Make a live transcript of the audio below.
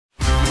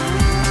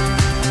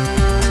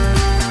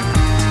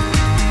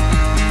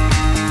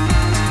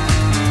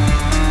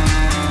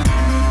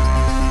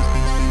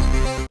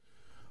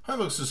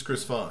folks, this is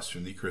Chris Voss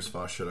from the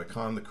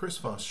ChrisVossShow.com, the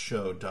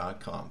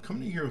ChrisVossShow.com.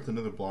 Coming in here with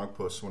another blog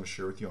post I want to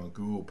share with you on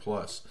Google+.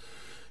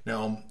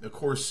 Now, of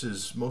course,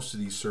 as most of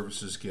these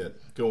services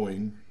get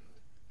going,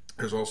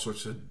 there's all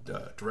sorts of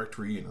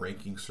directory and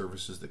ranking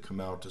services that come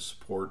out to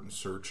support and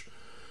search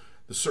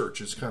the search.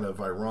 It's kind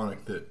of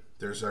ironic that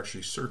there's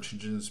actually search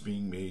engines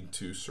being made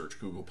to search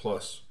Google+.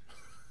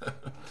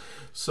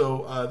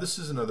 So this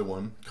is another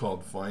one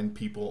called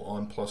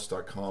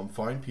findpeopleonplus.com.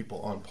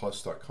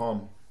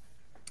 Findpeopleonplus.com.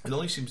 It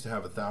only seems to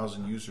have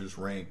 1,000 users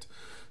ranked,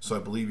 so I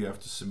believe you have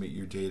to submit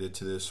your data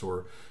to this,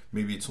 or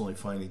maybe it's only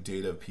finding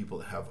data of people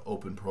that have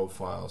open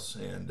profiles,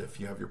 and if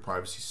you have your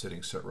privacy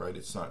settings set right,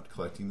 it's not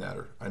collecting that,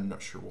 or I'm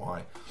not sure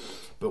why.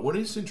 But what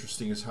is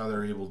interesting is how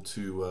they're able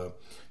to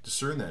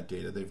discern that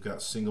data. They've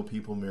got single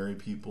people, married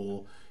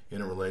people,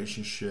 in a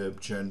relationship,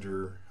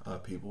 gender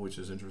people, which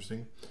is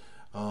interesting,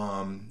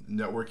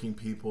 networking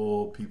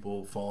people,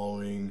 people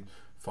following,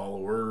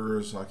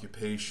 followers,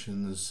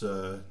 occupations,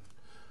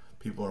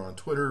 people are on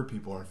Twitter,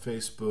 people are on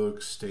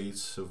Facebook,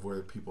 states of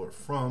where people are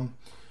from.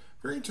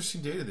 Very interesting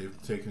data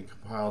they've taken and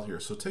compiled here.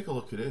 So take a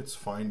look at it. It's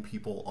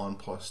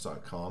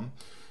findpeopleonplus.com.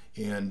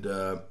 And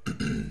it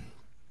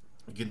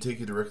can take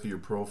you directly to your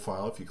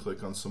profile. If you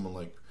click on someone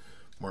like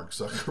Mark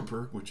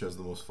Zuckerberg, which has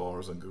the most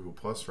followers on Google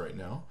Plus right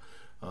now,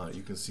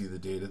 you can see the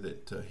data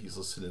that he's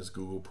listed as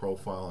Google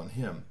profile on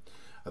him.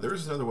 There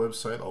is another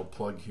website I'll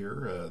plug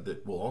here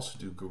that will also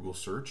do Google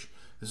search.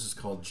 This is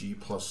called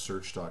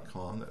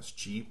gplussearch.com. That's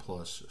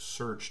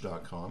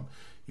gplussearch.com.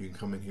 You can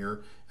come in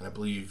here and I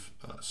believe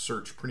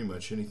search pretty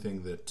much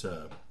anything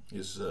that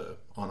is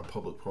on a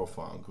public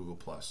profile on Google+.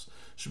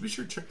 So be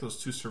sure to check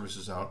those two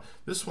services out.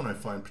 This one I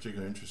find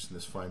particularly interesting,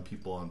 this Find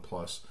People on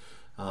Plus,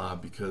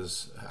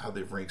 because how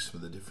they've ranked some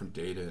of the different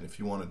data, and if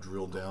you want to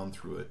drill down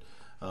through it,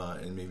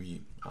 and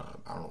maybe, I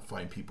don't know,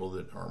 find people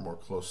that are more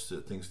close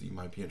to things that you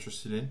might be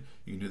interested in,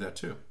 you can do that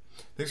too.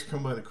 Thanks for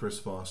coming by the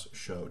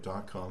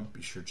ChrisVossShow.com.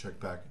 Be sure to check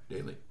back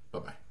daily.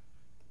 Bye-bye.